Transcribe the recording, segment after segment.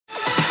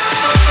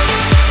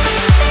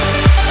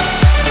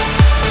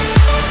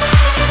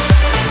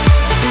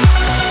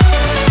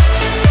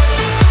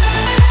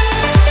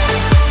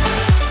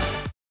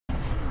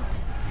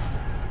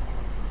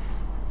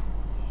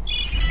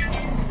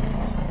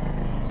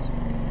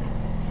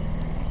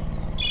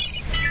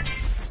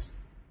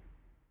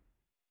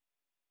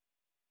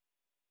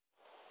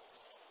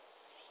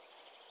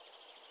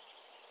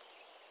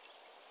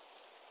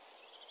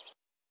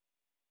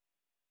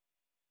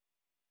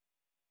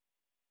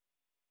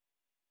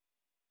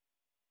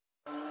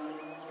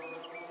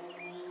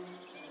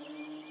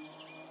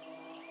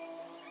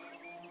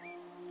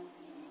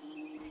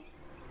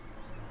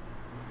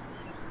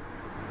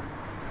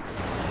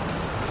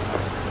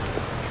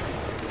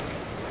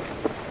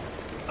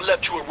I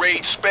left you a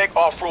raid spec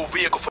off-road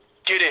vehicle for...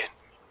 Get in.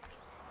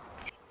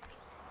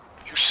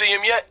 You see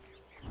him yet?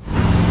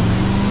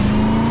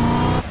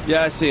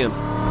 Yeah, I see him.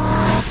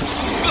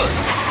 Good.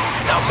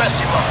 Now mess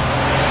him up.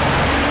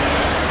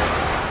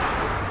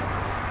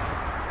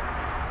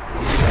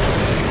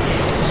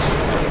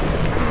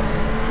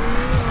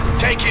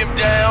 Take him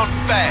down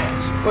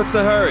fast. What's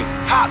the hurry?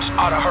 Hops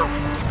oughta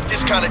hurry.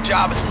 This kind of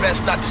job is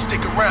best not to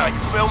stick around, you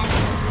feel me?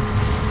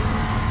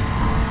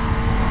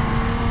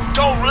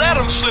 Don't let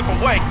him slip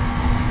away.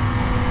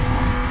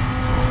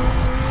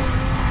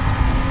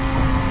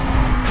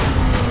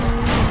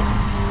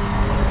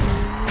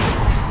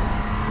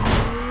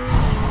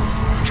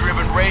 You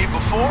driven raid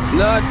before?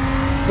 Not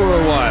for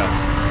a while.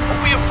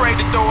 Don't be afraid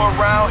to throw her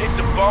around, hit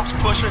the bumps,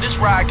 push her. This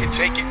ride can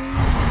take it.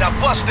 Now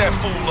bust that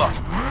fool up.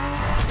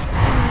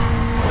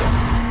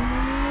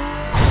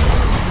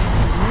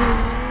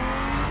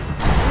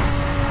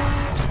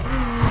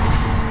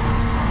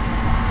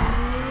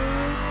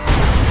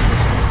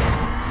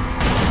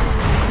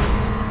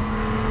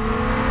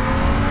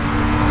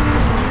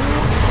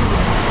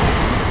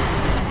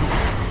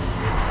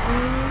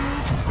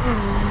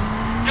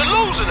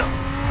 Losing him.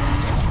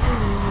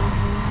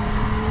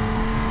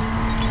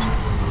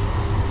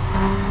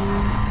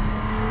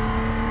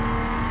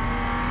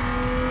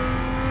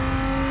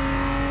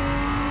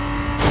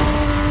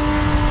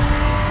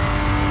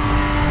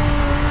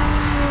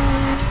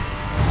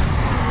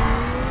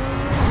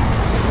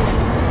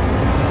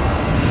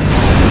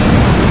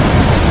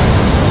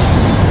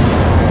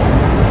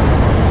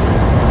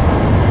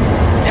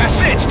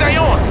 That's it, stay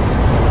on.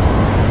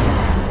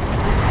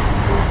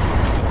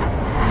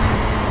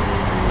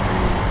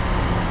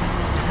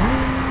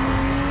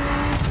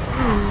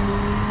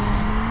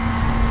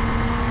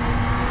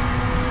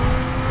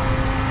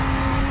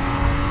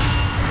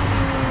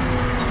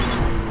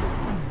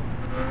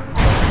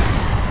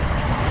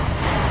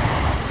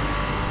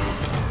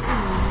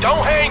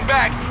 Don't hang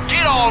back.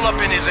 Get all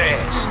up in his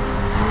ass.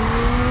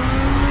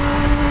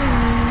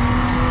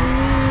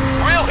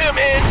 Reel him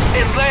in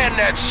and land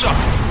that sucker.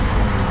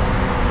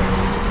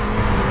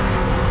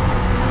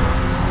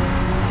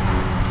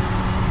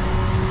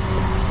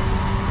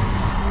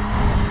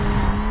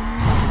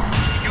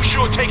 You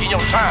sure taking your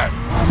time.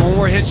 One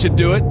more hit should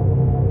do it.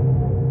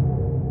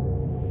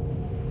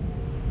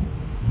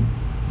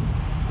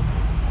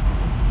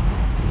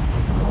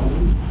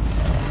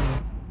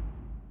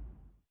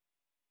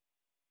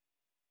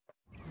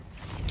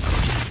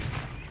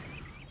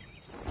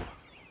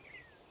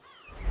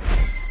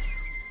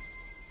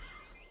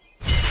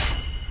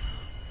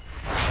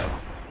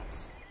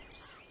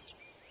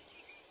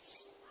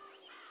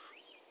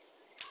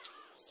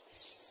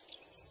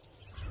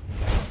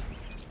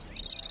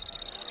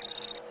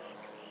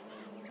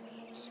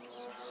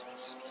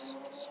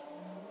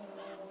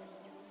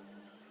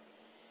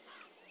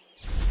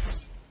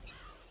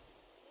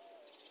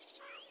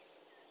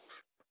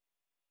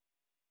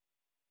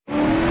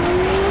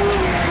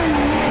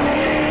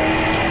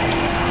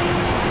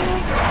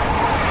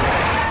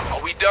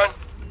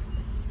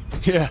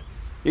 Yeah,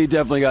 he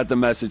definitely got the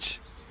message.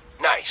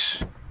 Nice.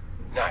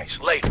 Nice.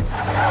 Later.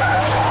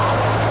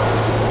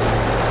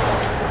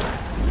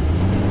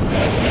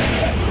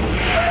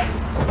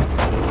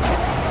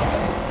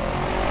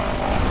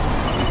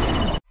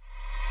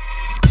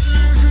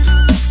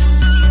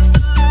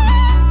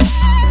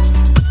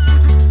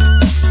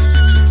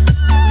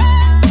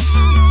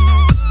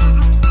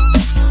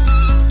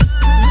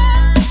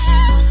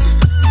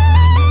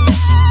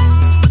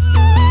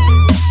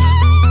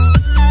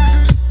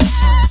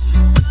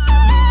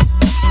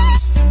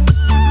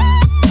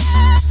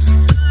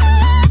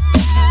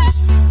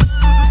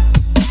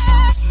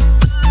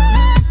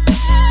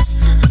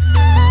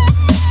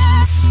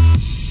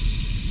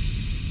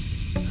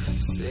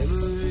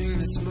 Savoring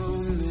this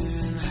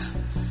moment,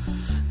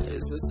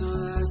 is this our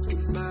last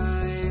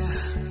goodbye?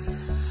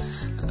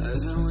 I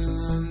thought we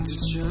loved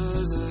each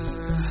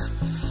other,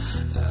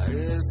 I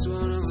guess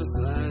one of us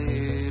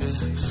lied.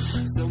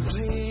 So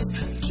please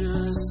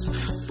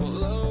just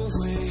pull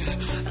away,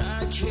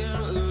 I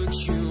can't look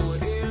you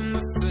in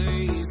the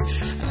face.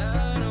 I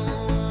don't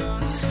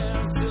wanna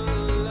have to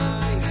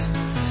lie,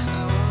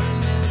 I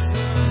wanna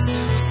listen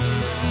to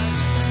somebody.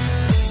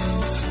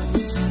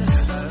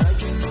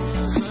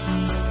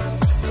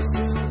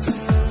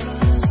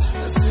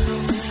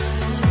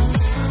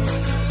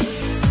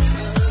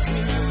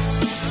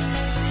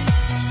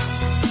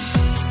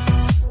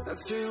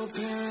 Feel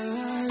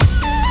paralyzed.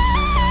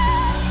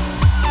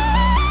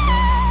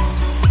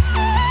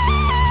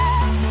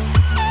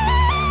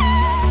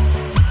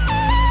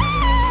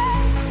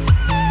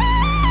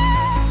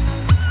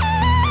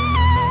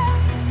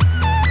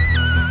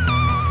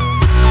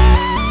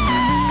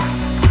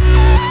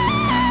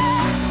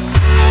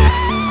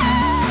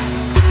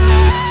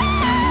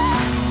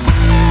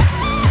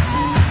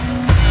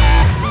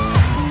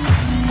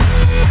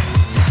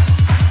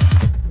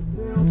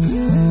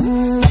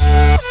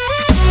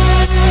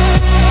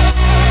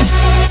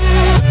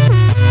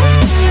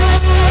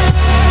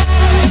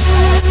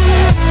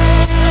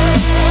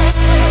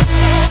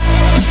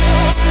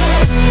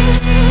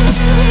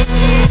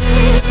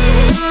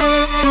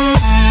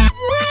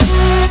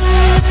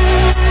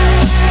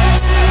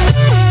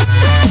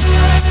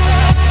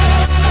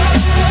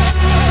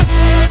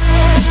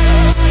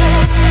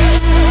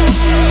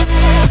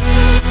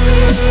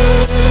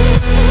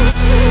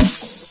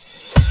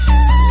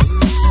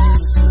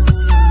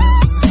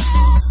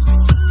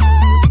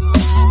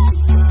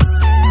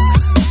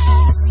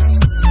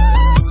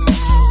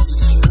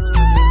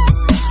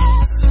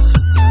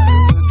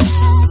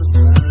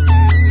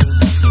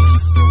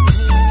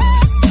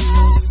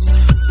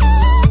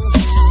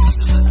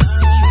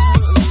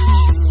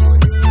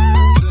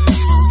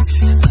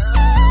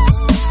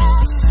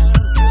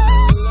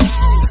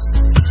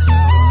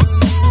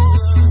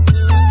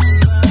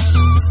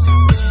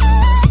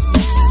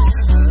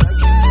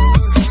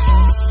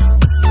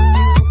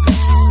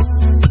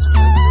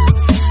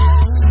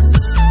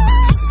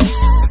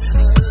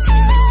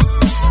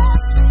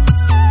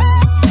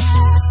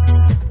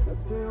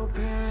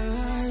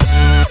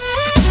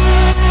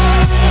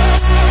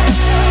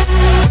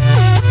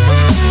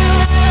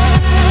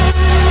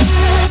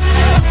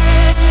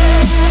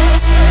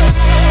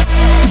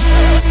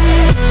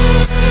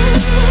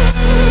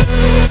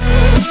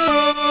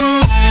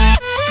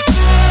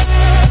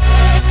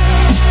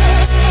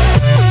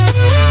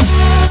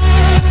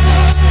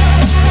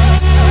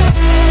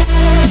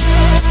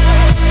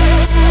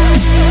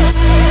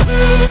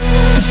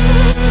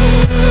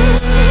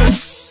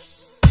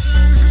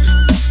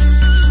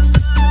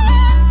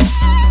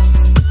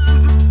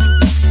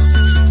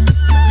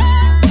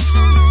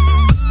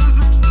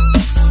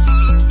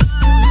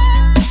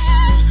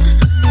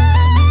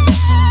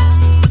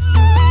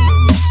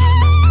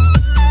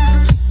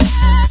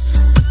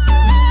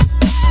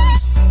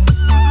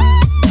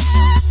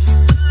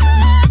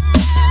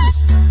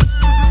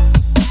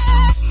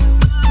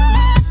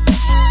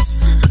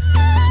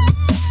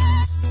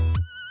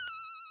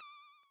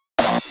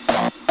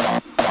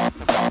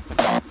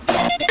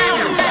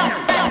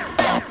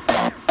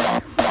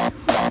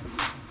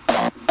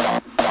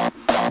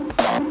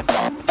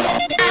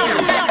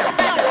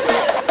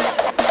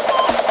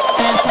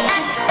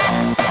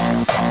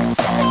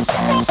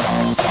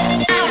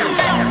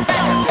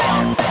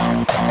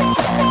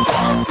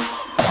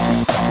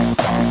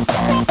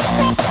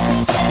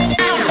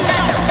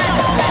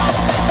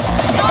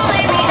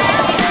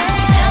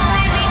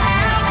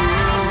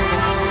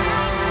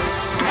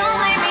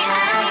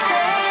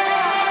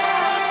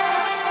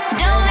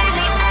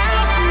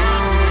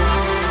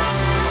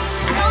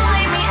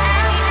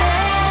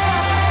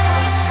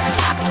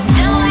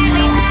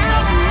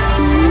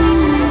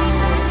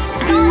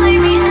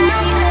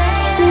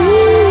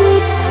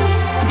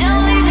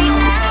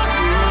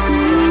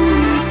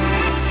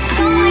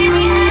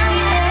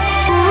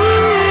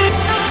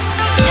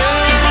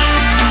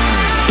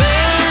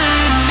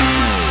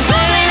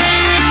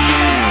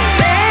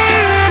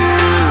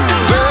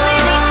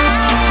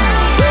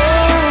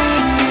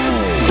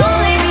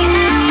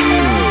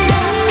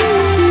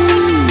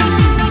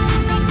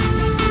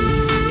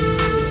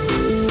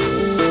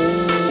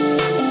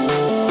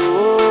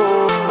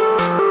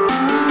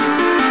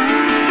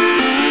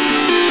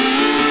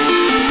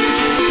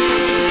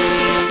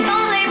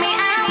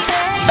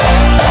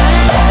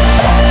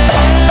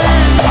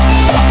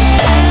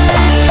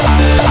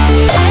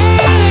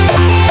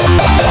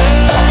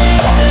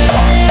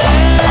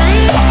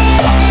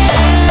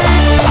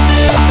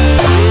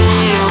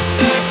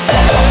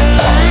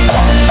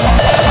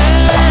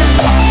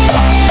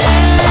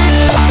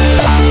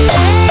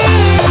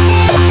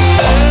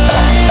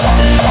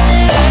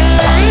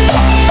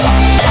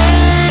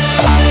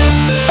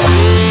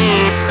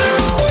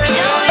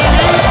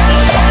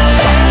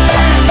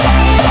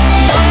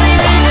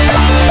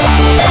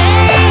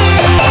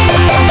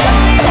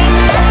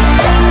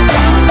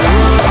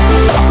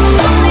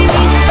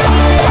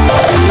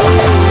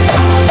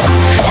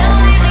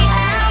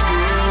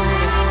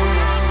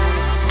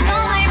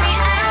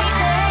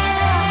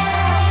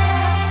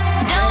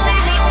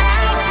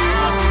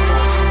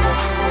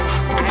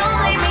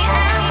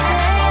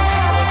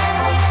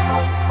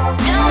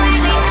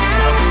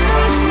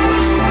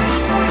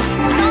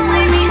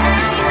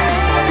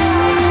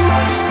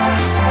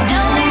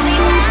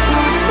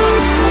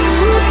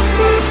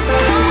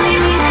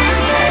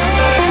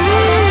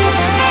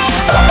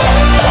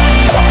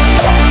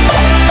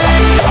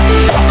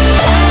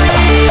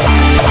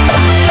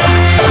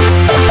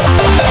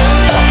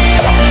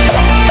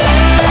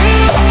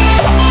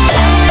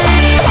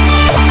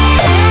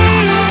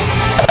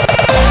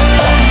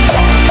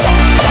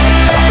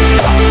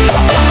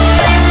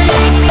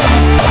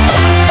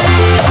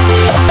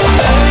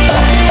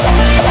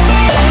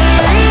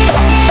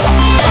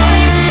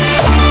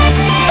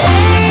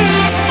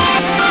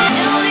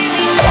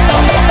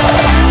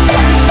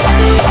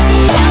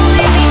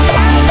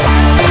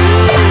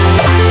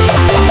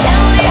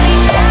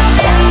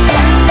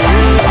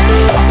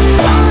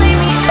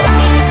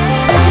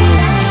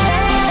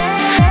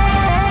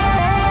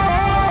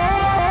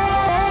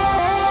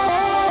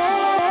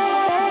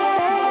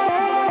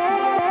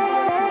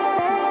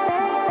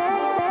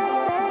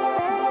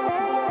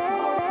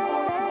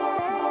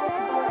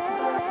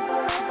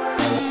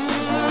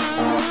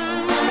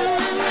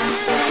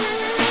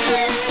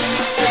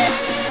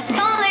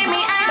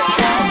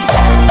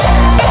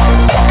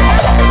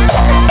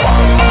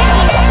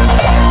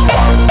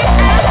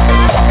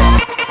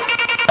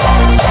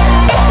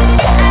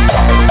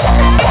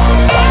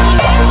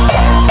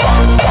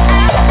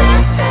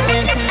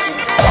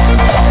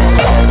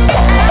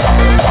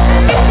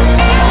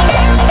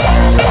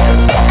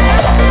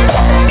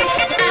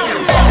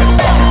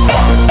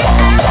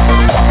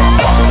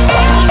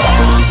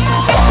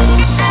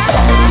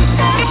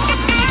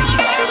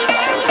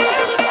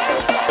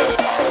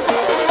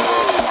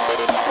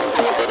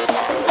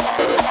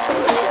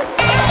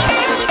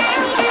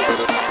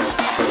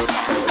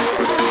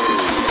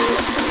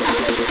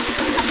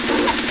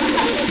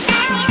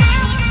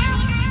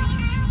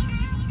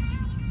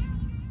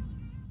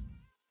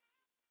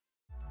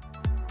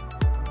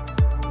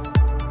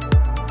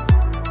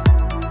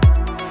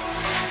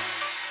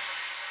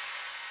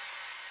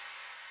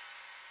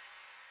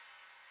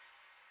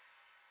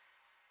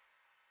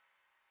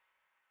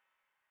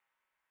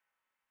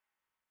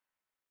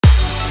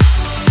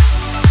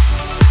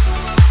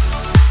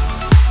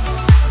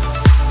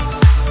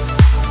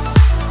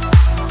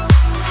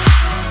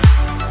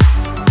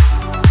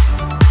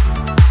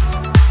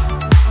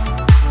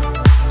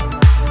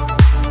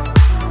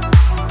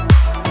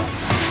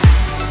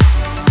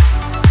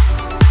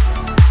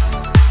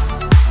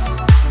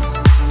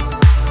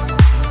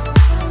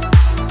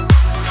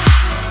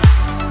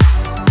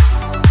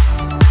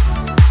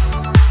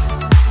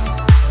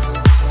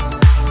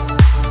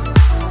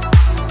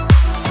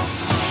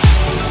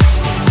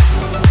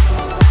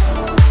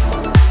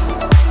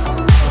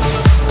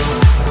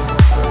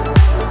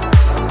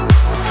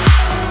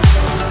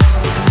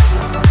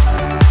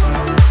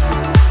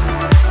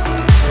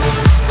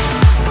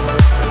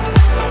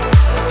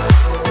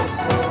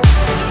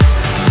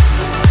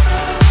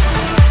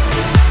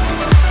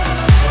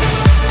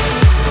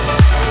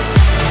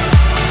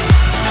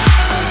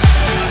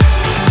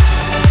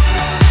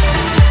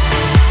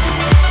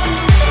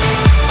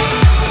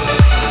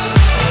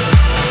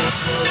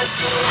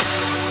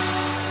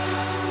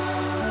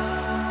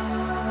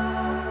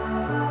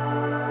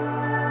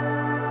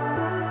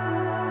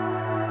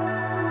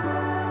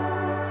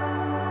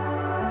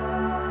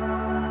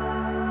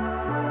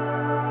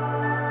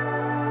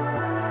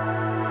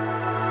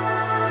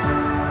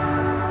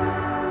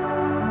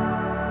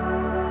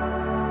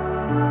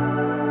 you.